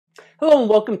Hello and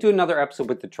welcome to another episode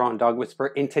with the Toronto Dog Whisperer.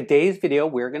 In today's video,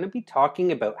 we're going to be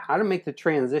talking about how to make the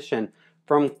transition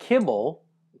from kibble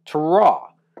to raw.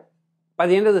 By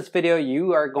the end of this video,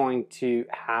 you are going to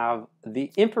have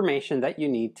the information that you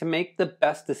need to make the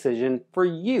best decision for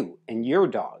you and your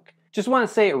dog. Just want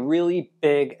to say a really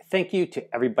big thank you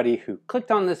to everybody who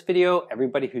clicked on this video,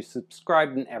 everybody who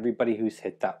subscribed, and everybody who's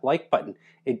hit that like button.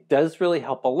 It does really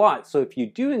help a lot. So if you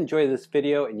do enjoy this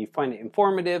video and you find it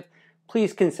informative,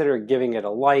 please consider giving it a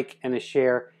like and a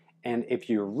share. And if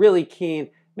you're really keen,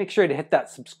 make sure to hit that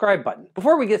subscribe button.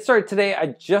 Before we get started today, I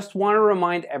just want to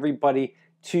remind everybody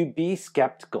to be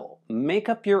skeptical. Make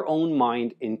up your own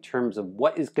mind in terms of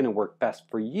what is going to work best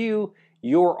for you,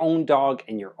 your own dog,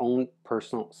 and your own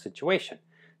personal situation.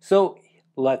 So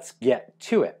let's get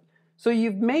to it. So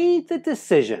you've made the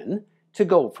decision to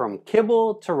go from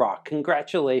kibble to raw.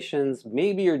 Congratulations.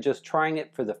 Maybe you're just trying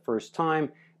it for the first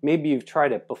time. Maybe you've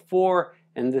tried it before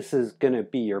and this is going to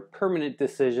be your permanent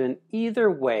decision.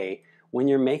 Either way, when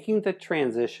you're making the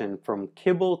transition from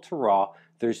kibble to raw,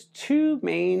 there's two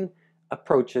main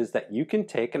approaches that you can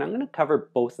take, and I'm going to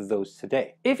cover both of those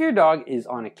today. If your dog is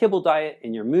on a kibble diet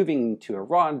and you're moving to a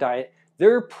raw diet,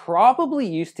 they're probably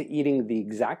used to eating the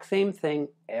exact same thing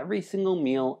every single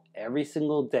meal, every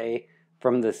single day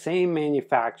from the same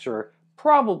manufacturer,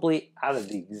 probably out of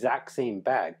the exact same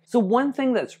bag. So one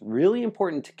thing that's really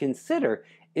important to consider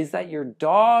is that your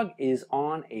dog is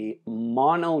on a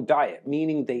mono diet,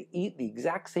 meaning they eat the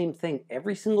exact same thing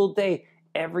every single day,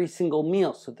 every single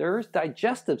meal. So their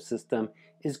digestive system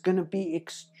is going to be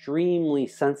extremely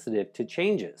sensitive to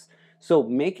changes. So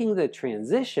making the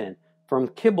transition from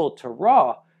kibble to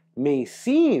raw may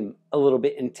seem a little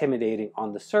bit intimidating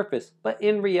on the surface, but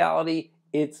in reality,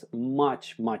 it's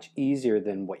much easier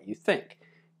than what you think.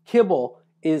 Kibble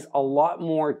is a lot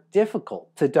more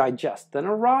difficult to digest than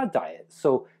a raw diet.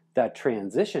 So that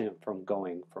transition from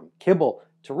going from kibble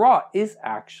to raw is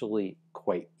actually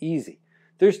quite easy.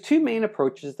 There's two main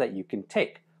approaches that you can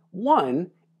take.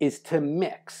 One is to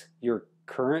mix your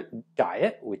current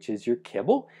diet, which is your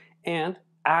kibble, and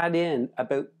add in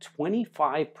about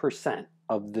 25%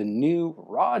 of the new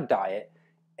raw diet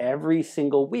every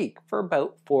single week for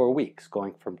about 4 weeks,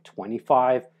 going from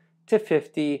 25 to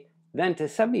 50, then to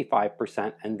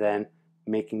 75%, and then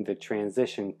making the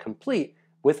transition complete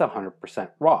with 100%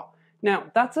 raw. Now,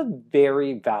 that's a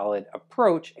very valid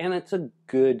approach, and it's a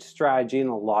good strategy, and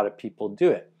a lot of people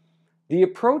do it. The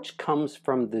approach comes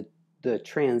from the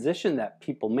transition that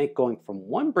people make going from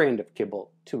one brand of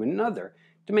kibble to another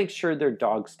to make sure their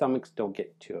dog's stomachs don't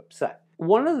get too upset.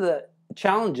 One of the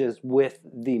challenges with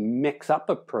the mix-up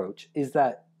approach is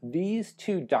that these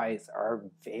two diets are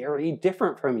very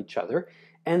different from each other,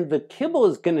 and the kibble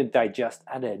is going to digest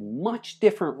at a much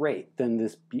different rate than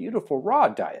this beautiful raw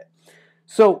diet.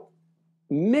 So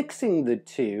mixing the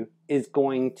two is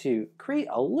going to create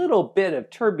a little bit of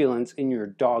turbulence in your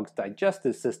dog's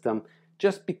digestive system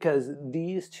just because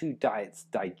these two diets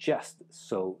digest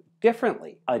so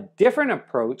differently. A different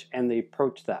approach, and the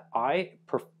approach that I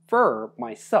prefer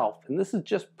myself, and this is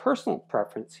just personal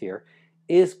preference here,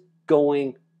 is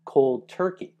going cold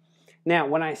turkey. Now,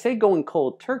 when I say going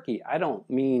cold turkey, I don't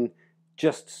mean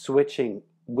just switching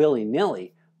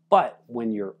willy-nilly, but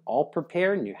when you're all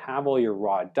prepared and you have all your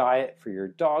raw diet for your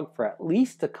dog for at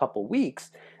least a couple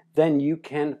weeks, then you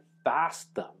can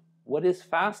fast them. What is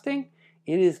fasting?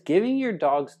 It is giving your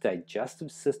dog's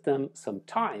digestive system some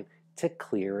time to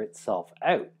clear itself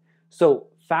out. So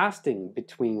fasting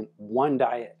between one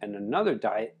diet and another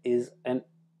diet is an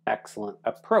excellent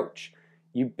approach.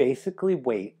 You basically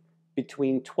wait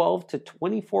between 12 to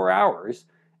 24 hours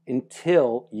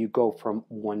until you go from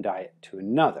one diet to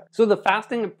another. So the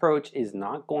fasting approach is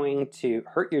not going to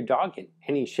hurt your dog in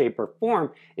any shape or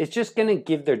form. It's just going to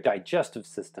give their digestive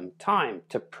system time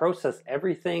to process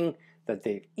everything that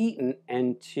they've eaten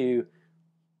and to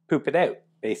poop it out,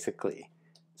 basically,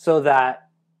 so that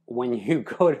when you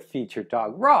go to feed your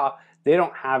dog raw, they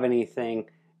don't have anything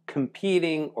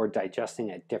competing or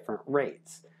digesting at different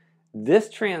rates. This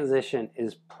transition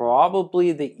is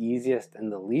probably the easiest and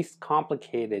the least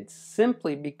complicated,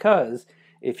 simply because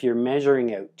if you're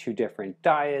measuring out two different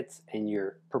diets and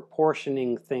you're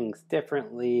proportioning things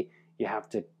differently, you have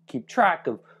to keep track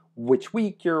of which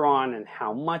week you're on and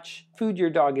how much food your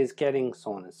dog is getting,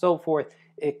 so on and so forth.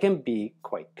 It can be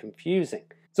quite confusing.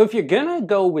 So if you're gonna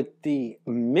go with the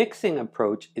mixing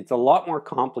approach, it's a lot more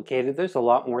complicated. There's a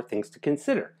lot more things to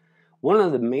consider. One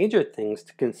of the major things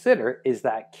to consider is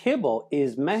that kibble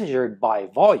is measured by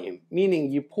volume,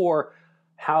 meaning you pour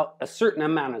a certain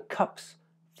amount of cups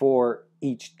for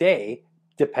each day,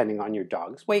 depending on your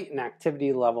dog's weight and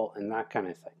activity level and that kind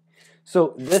of thing.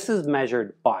 So this is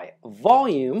measured by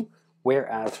volume,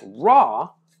 whereas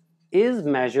raw is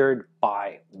measured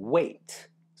by weight.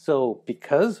 So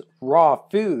because raw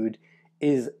food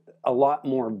is a lot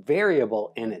more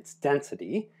variable in its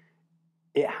density,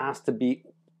 it has to be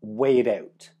weighed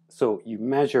out. So you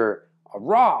measure a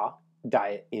raw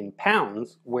diet in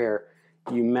pounds, where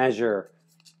you measure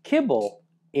kibble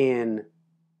in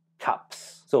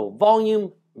cups. So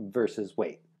volume versus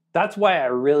weight. That's why I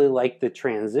really like the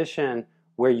transition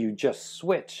where you just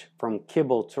switch from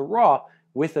kibble to raw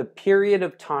with a period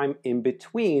of time in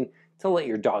between to let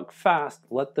your dog fast,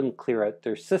 let them clear out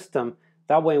their system.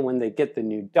 That way when they get the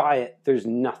new diet, there's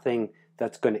nothing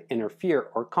that's going to interfere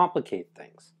or complicate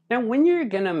things. Now, when you're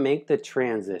going to make the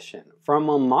transition from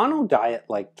a mono diet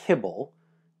like kibble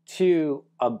to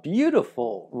a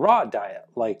beautiful raw diet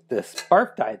like this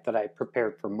barf diet that I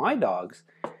prepared for my dogs,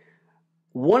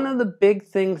 one of the big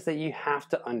things that you have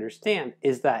to understand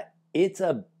is that it's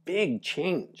a big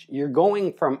change. You're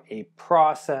going from a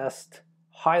processed,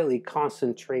 highly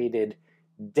concentrated,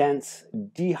 dense,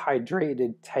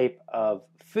 dehydrated type of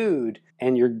food,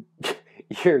 and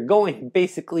you're going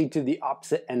basically to the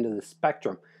opposite end of the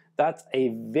spectrum. That's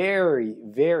a very,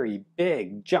 very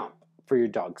big jump for your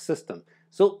dog's system.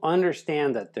 So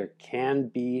understand that there can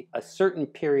be a certain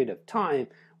period of time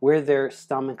where their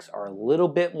stomachs are a little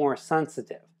bit more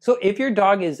sensitive. So if your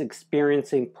dog is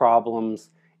experiencing problems,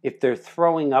 if they're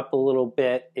throwing up a little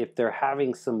bit, if they're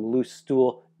having some loose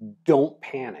stool, don't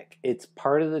panic. It's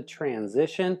part of the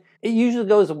transition. It usually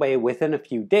goes away within a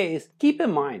few days. Keep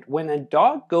in mind, when a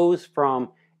dog goes from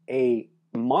a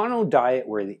mono diet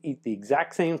where they eat the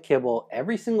exact same kibble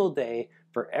every single day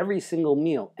for every single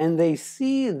meal, and they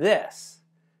see this,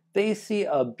 they see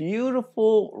a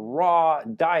beautiful raw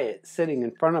diet sitting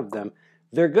in front of them,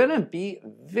 they're gonna be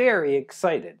very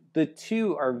excited. The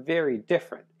two are very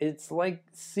different. It's like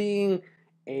seeing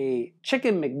a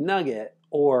chicken McNugget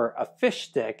or a fish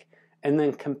stick and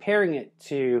then comparing it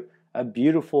to a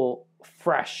beautiful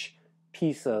fresh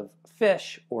piece of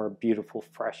fish or a beautiful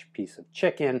fresh piece of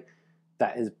chicken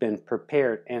that has been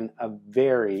prepared in a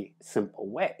very simple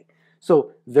way.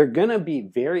 So they're gonna be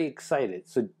very excited.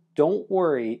 So don't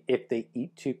worry if they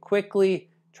eat too quickly.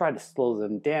 Try to slow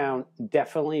them down.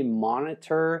 Definitely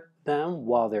monitor them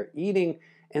while they're eating,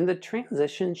 and the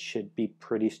transition should be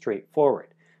pretty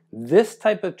straightforward. This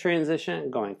type of transition,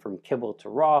 going from kibble to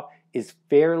raw, is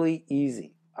fairly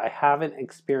easy. I haven't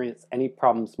experienced any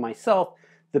problems myself.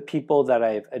 The people that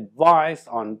I've advised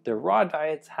on their raw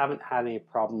diets haven't had any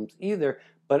problems either,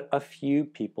 but a few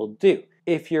people do.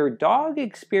 If your dog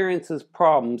experiences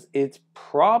problems, it's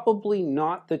probably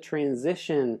not the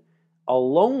transition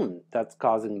alone that's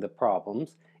causing the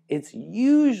problems. It's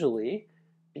usually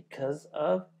because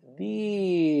of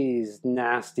these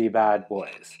nasty bad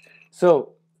boys.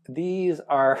 So these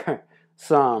are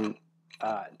some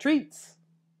treats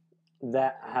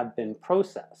that have been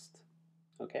processed.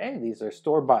 Okay, these are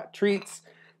store-bought treats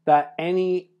that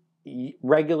any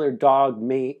regular dog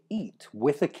may eat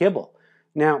with a kibble.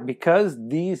 Now, because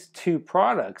these two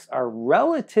products are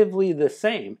relatively the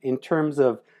same in terms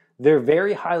of they're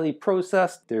very highly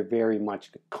processed, they're very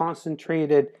much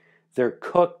concentrated, they're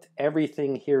cooked,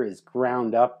 everything here is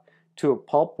ground up to a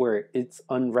pulp where it's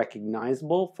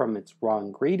unrecognizable from its raw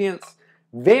ingredients.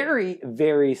 Very,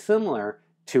 very similar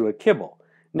to a kibble.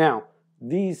 Now,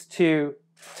 these two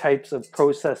types of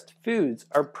processed foods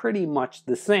are pretty much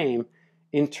the same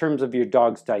in terms of your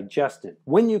dog's digestion.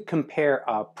 When you compare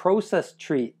a processed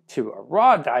treat to a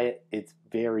raw diet, it's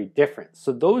very different.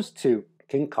 So those two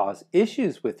can cause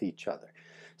issues with each other.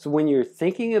 So when you're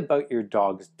thinking about your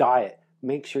dog's diet,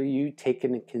 make sure you take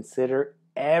into consider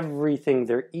everything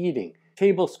they're eating.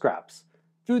 Table scraps,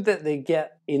 food that they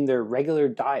get in their regular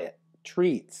diet,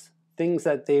 treats, things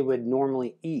that they would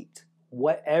normally eat.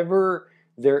 Whatever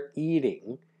they're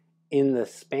eating in the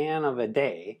span of a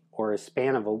day or a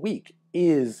span of a week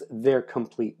is their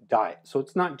complete diet. So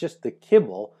it's not just the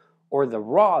kibble or the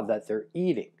raw that they're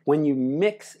eating. When you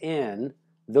mix in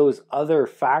those other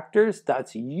factors,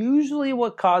 that's usually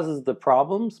what causes the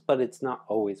problems, but it's not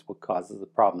always what causes the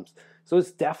problems. So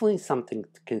it's definitely something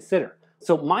to consider.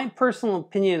 So my personal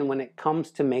opinion when it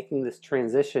comes to making this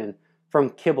transition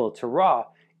from kibble to raw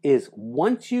is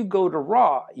once you go to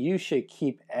raw, you should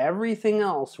keep everything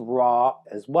else raw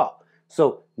as well.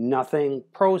 So nothing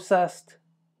processed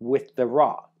with the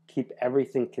raw. Keep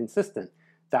everything consistent.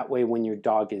 That way when your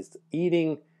dog is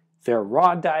eating their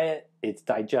raw diet, it's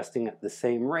digesting at the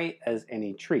same rate as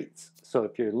any treats. So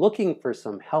if you're looking for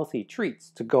some healthy treats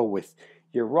to go with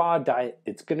your raw diet,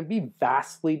 it's going to be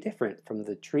vastly different from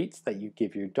the treats that you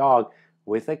give your dog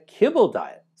with a kibble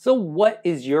diet. So what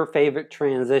is your favorite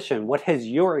transition? What has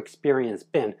your experience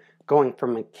been going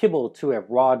from a kibble to a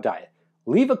raw diet?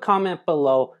 Leave a comment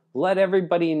below. Let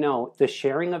everybody know the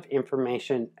sharing of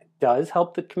information does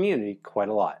help the community quite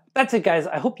a lot. That's it, guys.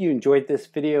 I hope you enjoyed this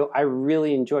video. I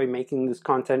really enjoy making this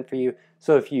content for you.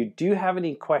 So if you do have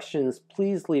any questions,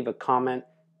 please leave a comment.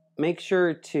 Make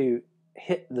sure to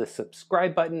hit the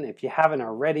subscribe button if you haven't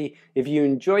already. If you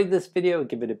enjoyed this video,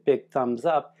 give it a big thumbs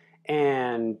up.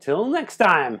 And till next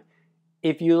time,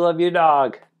 if you love your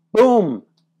dog, boom,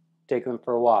 take them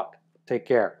for a walk. Take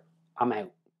care. I'm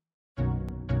out.